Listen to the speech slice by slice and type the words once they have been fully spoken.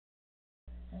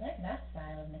I like that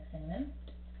style of mixing them.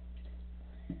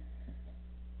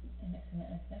 And mixing it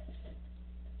like this.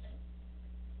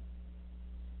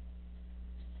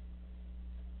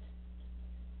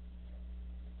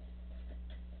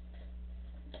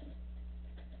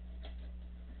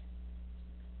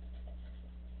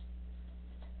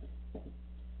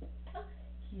 Oh,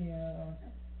 thank you.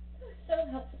 That was so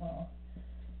helpful.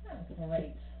 That was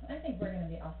great. I think we're going to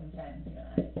be awesome friends, you and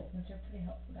I, because you're a pretty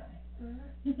helpful guy.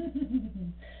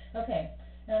 Okay,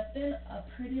 now it's been a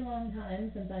pretty long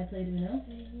time since I played Uno.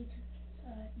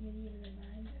 So you need a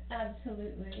reminder.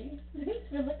 Absolutely. Thanks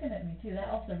for looking at me too. That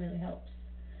also really helps.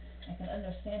 I can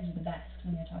understand you the best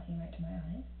when you're talking right to my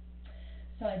eyes.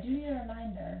 So I do need a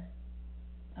reminder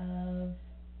of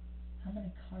how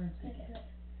many cards we get.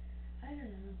 I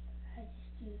don't know. I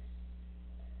just do.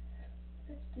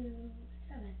 Let's do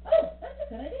 7. Oh, that's a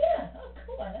good idea. Oh,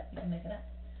 cool. I like you can make it up.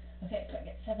 Okay, so I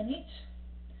get 7 each.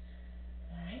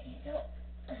 Alright, here you go.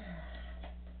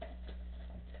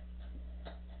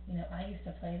 You know, I used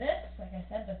to play this, like I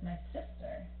said, with my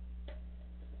sister.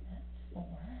 That's 4,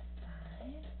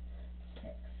 5,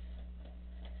 6,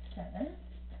 7.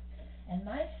 And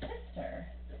my sister,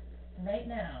 right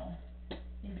now,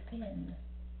 is in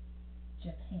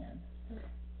Japan.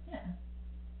 Yeah.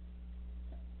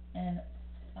 And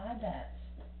I bet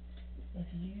if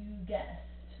you guessed,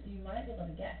 you might be able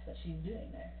to guess what she's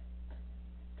doing there.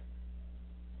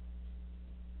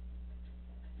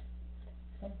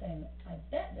 Something I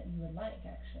bet that you would like,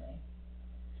 actually.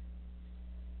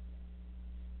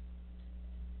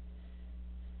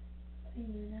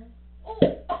 Uno. Oh,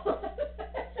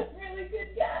 that's a really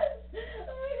good guess.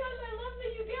 Oh my gosh, I love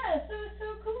that you guessed. That was so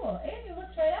cool. And you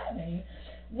looked right at me.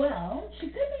 Well, she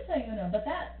could be playing Uno, but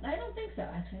I don't think so,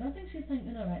 actually. I don't think she's playing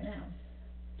Uno right now.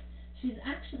 She's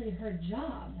actually, her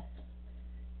job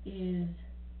is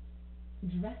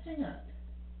dressing up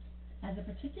as a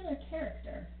particular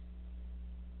character.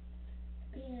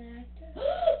 Being an actor?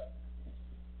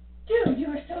 Dude, you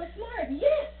are so smart.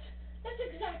 Yes! That's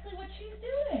exactly what she's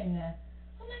doing.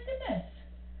 Oh my goodness.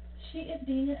 She is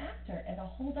being an actor as a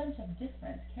whole bunch of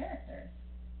different characters.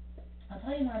 I'll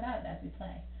tell you more about it as we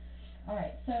play.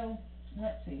 Alright, so,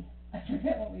 let's see. I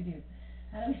forget what we do.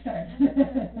 How do we start?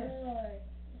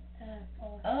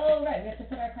 Oh, right. We have to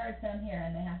put our cards down here,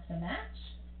 and they have to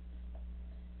match.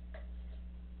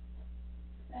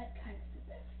 That's kind of the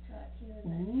best draw, too.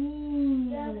 Ooh.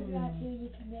 If you have a draw 2, you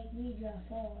can make me draw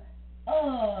 4.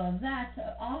 Oh, that's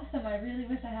awesome. I really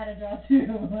wish I had a draw 2.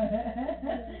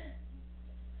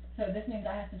 So this means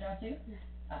I have to draw 2? Yeah.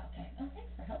 Oh, okay. Oh,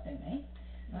 thanks for helping me.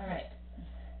 All right.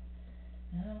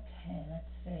 Okay, let's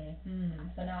see.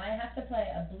 So now I have to play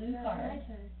a blue Now card. my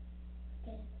turn.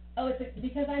 Again. Oh, it's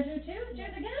because I drew 2? It's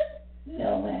yours again?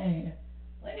 No way.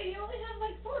 Lady, you only have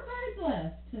like 4 cards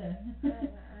left. I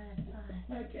have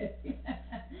 5. Okay.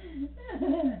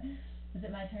 Is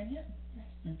it my turn yet? Yes.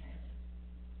 Okay.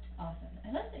 Awesome.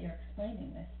 I love that you're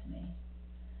explaining this to me.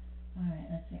 Alright,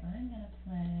 let's see. I'm going to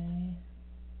play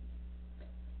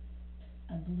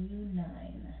a blue 9.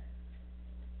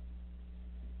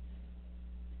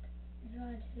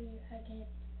 Draw 2, I get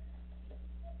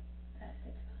that's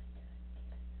a draw.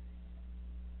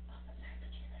 Oh, I'm sorry,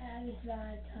 did you say? I was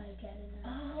draw until I get enough.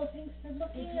 Oh, thanks for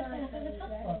looking You at draw that. until That was you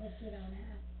get helpful. it if you don't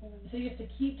have one. So you have to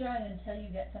keep drawing until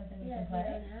you get something you can Yeah, if play?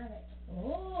 you don't have it.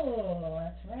 Oh,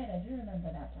 that's right. I do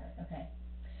remember that part. Okay.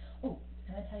 Oh,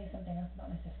 can I tell you something else about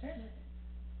my sister? Yes.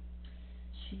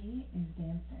 She is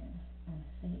dancing on a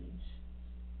stage.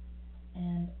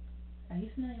 And are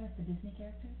you familiar with the Disney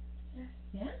characters? Yes.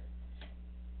 Yeah?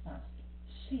 Well,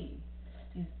 she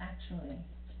is actually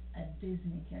a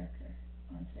Disney character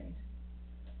on stage.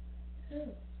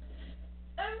 Who?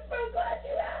 I'm so glad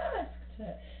you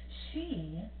asked!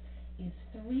 She is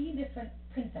 3 different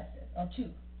princesses. Oh, 2.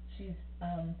 She's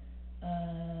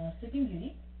Sleeping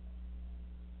Beauty,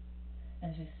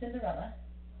 and she's Cinderella,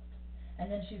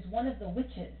 and then she's one of the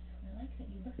witches. I like that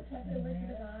you looked at Like me the Wizard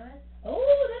there. of Oz?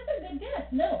 Oh, that's a good guess.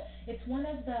 No, it's one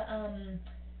of the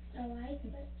The White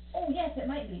Witch? oh yes, it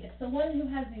might be. It's the one who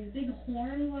has these big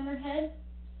horns on her head.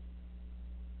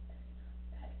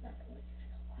 That's not the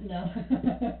Wizard of Oz. No.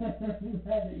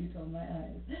 Now that you told my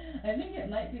eyes. I think it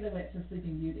might be the witch of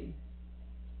Sleeping Beauty.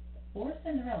 Or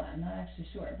Cinderella, I'm not actually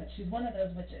sure, but she's one of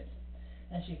those witches.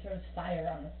 And she throws fire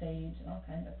on the stage and all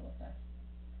kinds of cool stuff.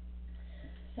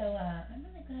 So, I'm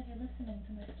really glad you're listening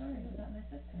to my stories about my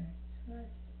sister. Sure.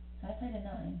 So I played a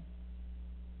 9.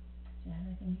 Do you have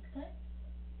anything you could play?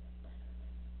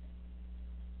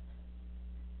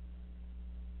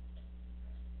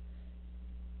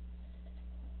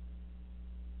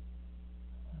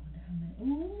 I wonder how many.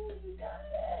 Ooh, you got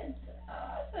it!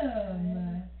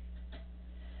 Awesome!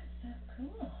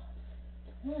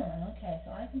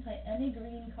 funny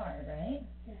green card, right?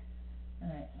 Yeah.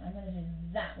 Alright, so I'm gonna do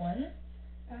that one.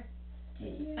 Back to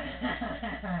you.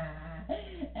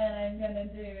 And I'm gonna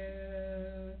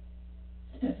do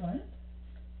this one.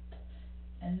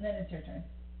 And then it's your turn.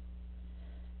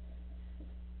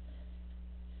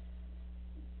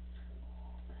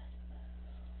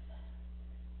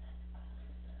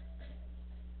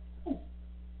 Oh,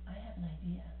 I have an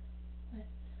idea. What?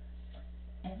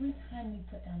 Every time we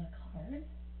put down a card,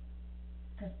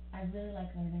 because I really like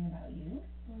learning about you,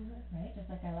 right? Just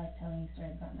like I like telling you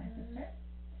stories about my sister.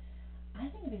 I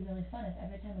think it'd be really fun if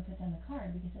every time we put down a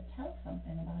card, we get to tell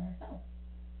something about ourselves.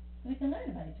 So we can learn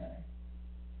about each other.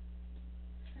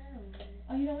 I don't want it.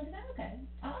 Oh, you don't want to do that? Okay.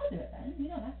 I'll do it then. You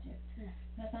don't have to. Yeah.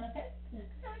 Does that sound okay? Yeah.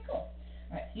 Alright, cool.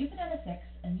 Alright, so you put down a 6,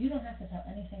 and you don't have to tell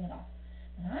anything at all.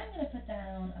 But I'm going to put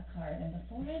down a card, and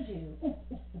before I do,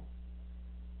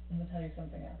 I'm going to tell you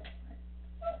something else.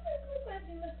 Oh, I'm glad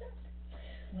you looked up.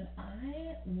 When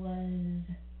I was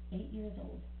 8 years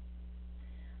old,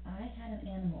 I had an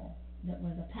animal that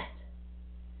was a pet.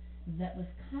 That was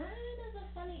kind of a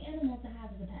funny animal to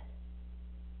have as a pet.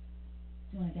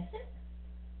 Do you want to guess it?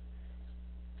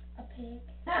 A pig.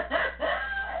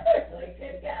 Really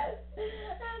good guess.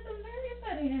 That's a very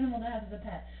funny animal to have as a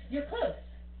pet. You're close.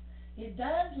 It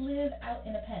does live out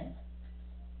in a pen.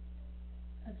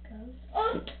 A goat.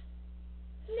 Oh!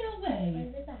 No way.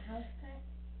 Is this a house pet?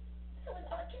 That was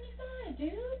give me 5,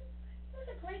 dude. That was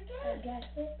a great I guess.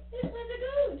 guessed it. It was a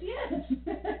goat, yes.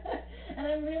 And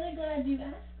I'm really glad you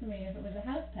asked me if it was a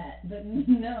house pet, but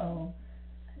no.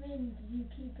 I mean, do you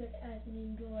keep it as an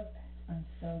indoor pet? I'm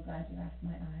so glad you asked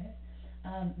my eyes.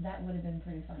 That would have been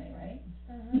pretty funny, right?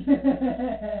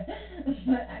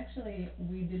 But actually,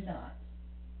 we did not.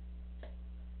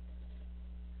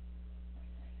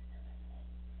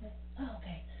 Oh,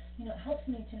 okay. You know, it helps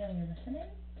me to know you're listening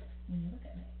when you look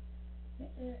at me.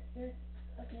 You're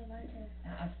okay, my turn.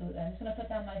 Absolutely. I'm just going to put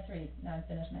down my 3. Now I've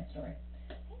finished my story.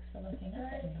 Thanks for looking I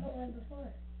up at already me. put one before.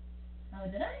 Oh,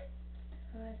 did I?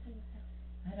 Oh, I think so.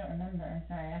 I don't remember. I'm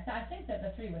sorry. I think that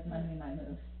the 3 was going to be my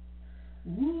move.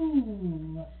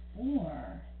 Ooh, a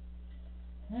 4.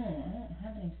 I don't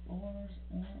have any 4s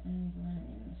or any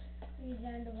greens. When you're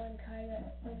down to one card,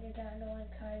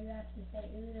 you have to say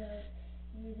Uno.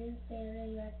 If you didn't say Uno,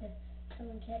 you have to,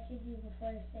 someone catches you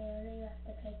before you say Uno, you have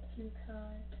to pick 2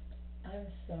 cards. I'm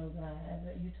so glad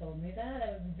that you told me that.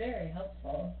 It was very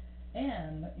helpful.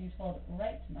 And you told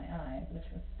right to my eyes, which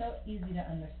was so easy to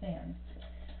understand.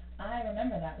 I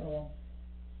remember that rule.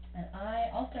 And I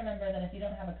also remember that if you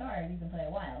don't have a card, you can play a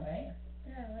wild, right?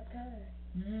 Yeah, what color?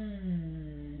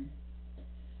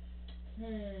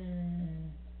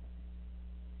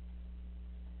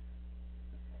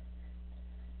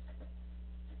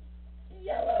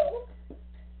 Yellow.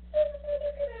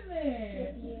 Look at me.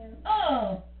 With you.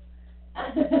 Oh.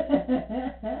 Oh,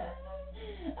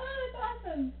 that's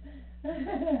awesome.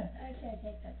 Actually, I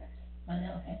take that back. Oh, no,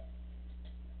 okay.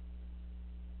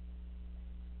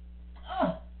 Oh.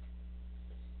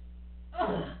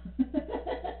 Oh.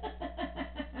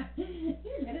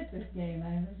 You're good at this game, I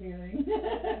have a feeling.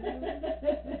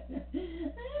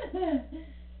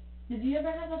 Did you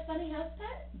ever have a funny house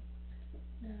pet?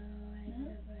 No, I No?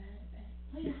 never had a pet.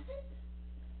 Oh, you haven't?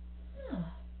 Oh.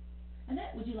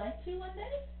 Annette, would you like to one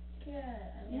day? Yeah,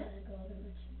 I Yeah? want a golden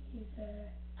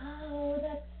retriever. Oh,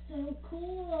 that's so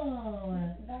cool.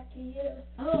 Back to you.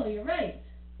 Oh, you're right.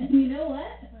 And you know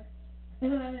what? What? I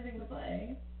don't have anything to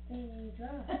play. Then you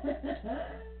draw.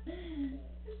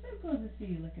 It's so cool to see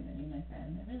you looking at me, my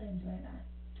friend. I really enjoy that.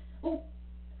 Oh,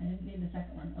 I didn't need the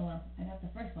second one. Oh well, I got the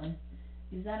first one.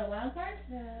 Is that a wild card?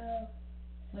 No.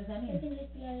 What does that It mean? can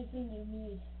just be anything you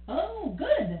need. Oh,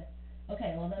 good.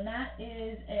 Okay, well then that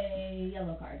is a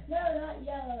yellow card. No, not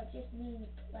yellow. It just means,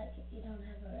 like, if you don't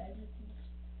have a red, you can just...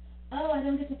 Oh, I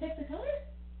don't get to pick the color?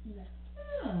 No.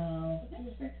 Oh, It thanks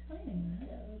just for explaining that.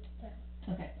 goes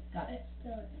down. Okay, got it. It's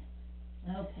still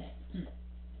red. Okay.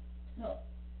 Oh.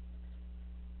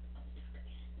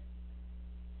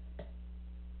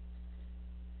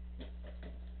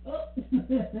 Oh.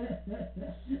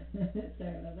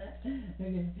 Sorry about that.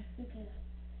 Okay. Okay.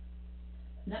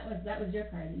 That was your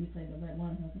card that you played, the red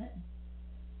one, wasn't it?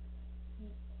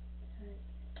 Sorry.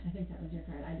 I think that was your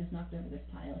card. I just knocked over this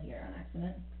pile here on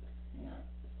accident. Hang on.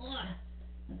 Ugh.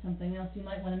 That's something else you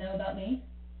might want to know about me.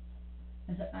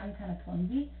 Is that I'm kind of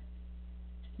clumsy.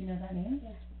 Do you know what that means?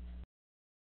 Yeah.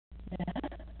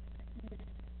 Yeah?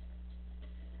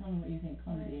 Tell me what you think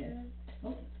clumsy is.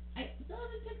 Oh, I still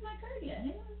haven't picked my card yet.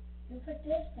 Hang on. You put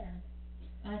this down.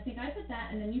 I think I put that,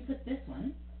 and then you put this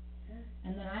one. Yeah.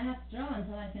 And then I have to draw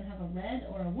until I can have a red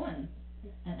or a 1.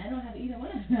 And I don't have either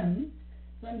one of them.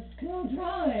 So I'm still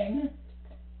drawing.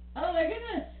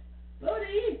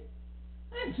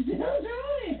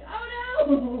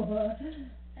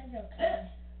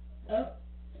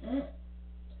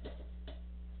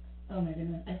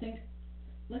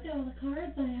 Look at all the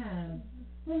cards I have.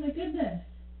 Oh my goodness.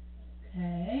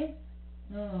 Okay.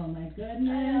 Oh my I goodness.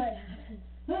 know what happens.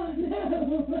 Oh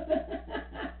no.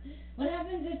 What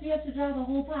happens if you have to draw the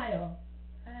whole pile?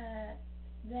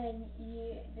 Then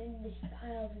the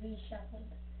pile's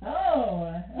reshuffled.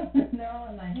 Oh, they're all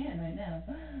in my hand right now.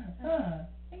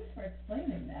 Thanks for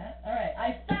explaining that. All right,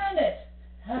 I found it.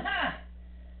 Ha ha!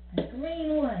 A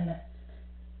green one.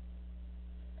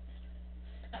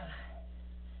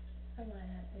 I might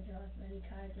have to draw as many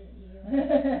cards as you.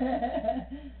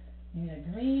 You need a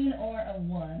green or a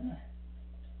 1.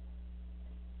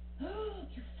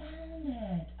 You found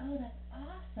it. Oh, that's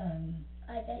awesome.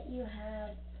 I bet you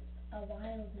have a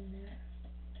wild in there.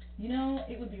 You know,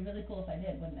 it would be really cool if I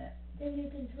did, wouldn't it? Then you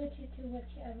can switch it to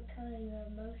whichever color you have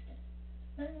most of.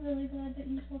 I'm really glad that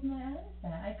you told my eyes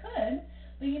that. I could,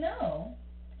 but you know,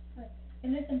 What?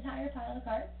 in this entire pile of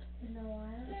cards, There's no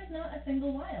wild? there's not a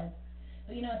single wild.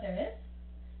 But you know what there is?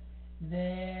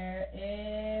 There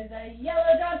is a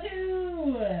yellow draw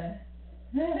 2!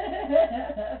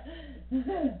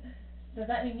 Does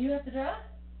that mean you have to draw?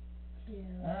 2.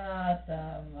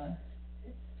 Awesome.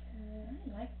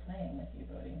 I like playing with you,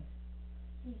 Bodhi.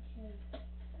 Me too.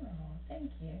 Oh,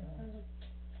 thank you.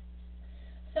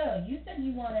 So, you said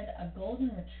you wanted a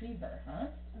golden retriever, huh?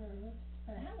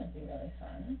 That would be really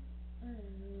fun.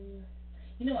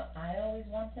 You know what I always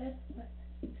wanted? What?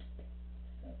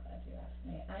 So glad you asked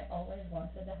me. I always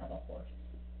wanted to have a horse.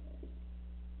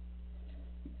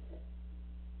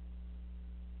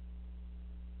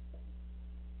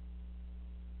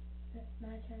 That's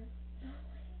my turn. Oh,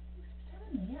 hey, thanks for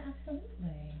telling me. Yeah,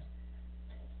 absolutely.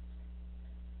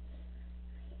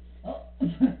 Oh,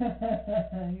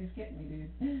 you skipped me, dude.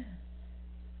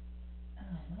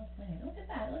 Oh, well played. Look at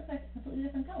that. It looks like a completely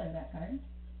different color, that card.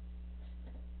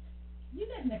 You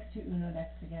guys mixed 2 Uno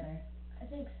decks together. I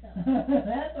think so.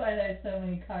 That's why there's so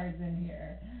many cards in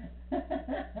here.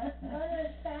 One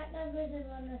was fat numbers and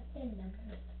one was thin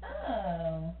numbers.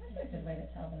 Oh, that's a good way to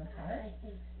tell them apart. I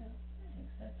think so. I think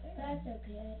so too. That's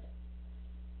okay.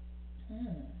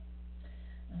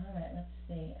 All right, let's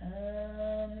see.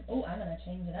 Oh, I'm gonna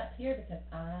change it up here because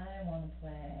I want to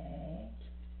play.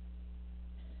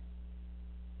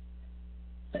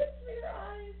 Six for your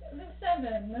eyes. The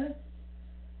 7.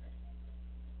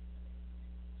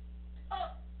 Oh.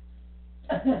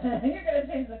 You're gonna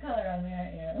change the color on me,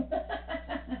 aren't you?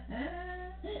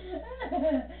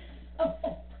 Oh,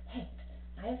 hey,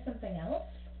 I have something else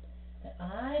that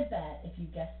I bet if you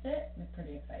guessed it, is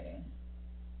pretty exciting.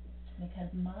 Because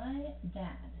my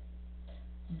dad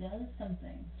does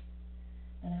something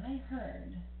that I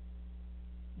heard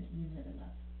that you really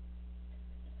love.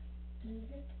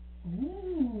 Music?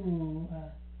 Ooh,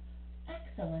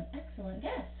 excellent, excellent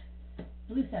guess.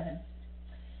 Blue 7.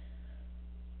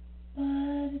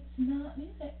 But it's not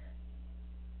music.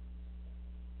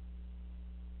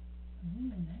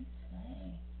 Ooh, nice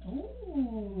play.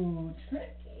 Ooh,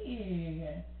 tricky.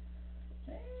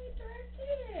 Very tricky.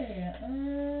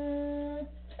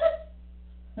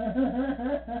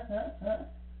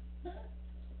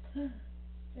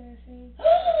 Surfing?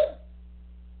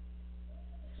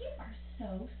 You are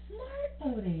so smart,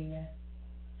 Bodhi.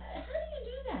 How do you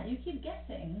do that? You keep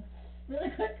guessing really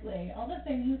quickly all the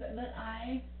things that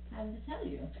I have to tell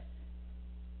you.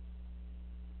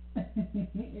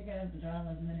 You're gonna have to draw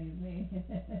as many as me.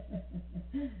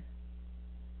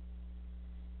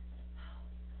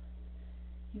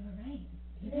 You were right.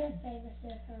 You Is there did. a famous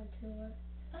surfer on tour?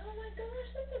 Oh my gosh,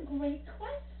 that's a great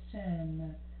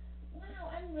question. Wow,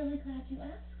 I'm really glad you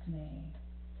asked me.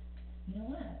 You know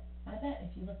what? I bet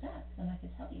if you looked up, then I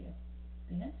could tell you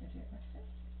the answer to your question.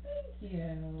 Thank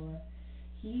you.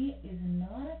 He is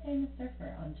not a famous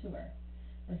surfer on tour,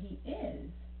 but he is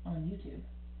on YouTube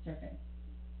surfing.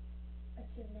 What's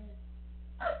his name?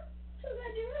 Oh, so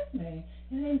glad you asked me.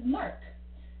 His name's Mark.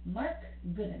 Mark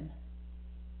Gooden.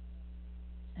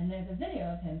 And there's a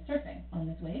video of him surfing on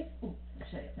this wave. Ooh, I'll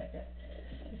show you like this.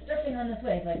 He's surfing on this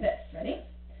wave like this. Ready?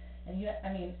 And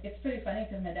it's pretty funny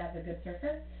because my dad's a good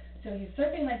surfer. So he's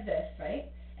surfing like this, right?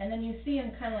 And then you see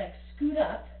him kind of like scoot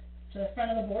up to the front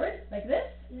of the board like this.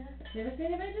 Yeah. You ever see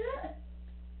anybody do that?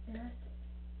 Yeah.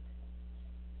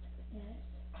 Yes.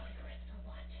 Oh, you were still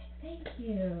watching. Thank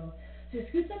you. So he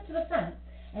scoots up to the front,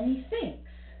 and he thinks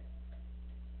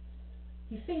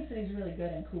that he's really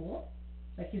good and cool.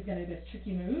 Like he's going to do this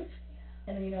tricky move.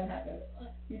 And then you know what happens?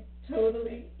 He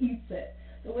totally eats it.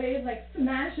 The wave like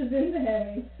smashes into him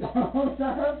and he falls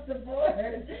off the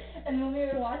board. And when we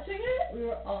were watching it, we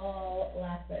were all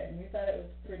laughing. We thought it was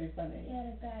pretty funny. He had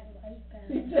a bad life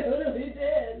He balance. totally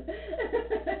did.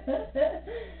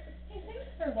 Hey, thanks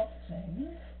for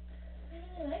watching. I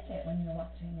really like it when you're watching.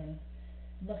 watching and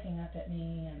looking up at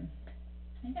me, and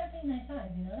you got pretty nice eyes,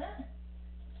 you know that?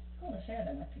 It's cool to share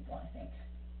them with people, I think.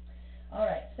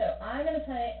 Alright, so I'm going to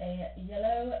play a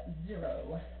yellow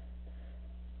 0.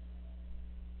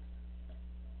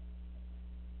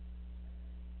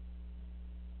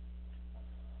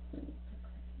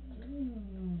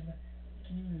 Ooh.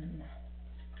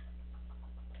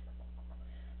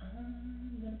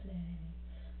 I'm going to play.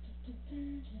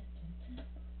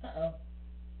 Uh-oh.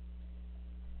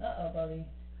 Uh-oh, Bodhi.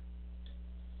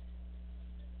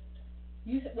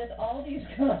 With all these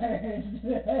cards.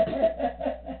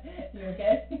 You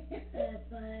okay? That's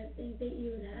why I think that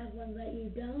you would have one, but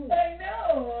you don't. I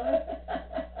know.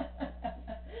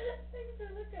 Thanks for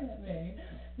looking at me.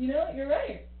 You know, you're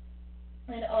right.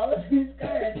 In all of these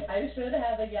cards, I should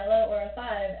have a yellow or a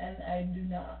 5, and I do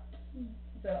not.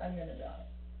 So I'm going to draw.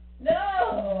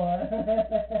 No!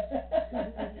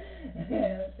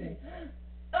 Let's see.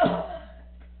 Oh.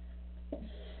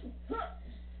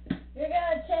 You're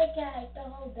gonna take out the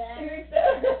whole deck. You think so?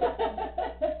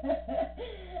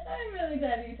 I'm really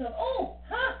glad that you told. Oh,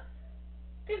 huh!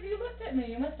 Because you looked at me.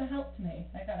 You must have helped me.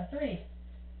 I got a 3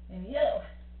 in yellow.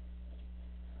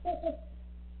 Oh, oh.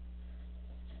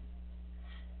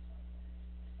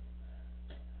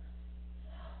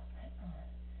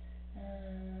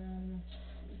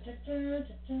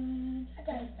 I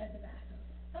gotta start the bathroom.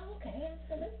 Oh, okay,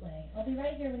 absolutely. I'll be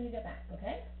right here when you get back,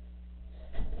 okay?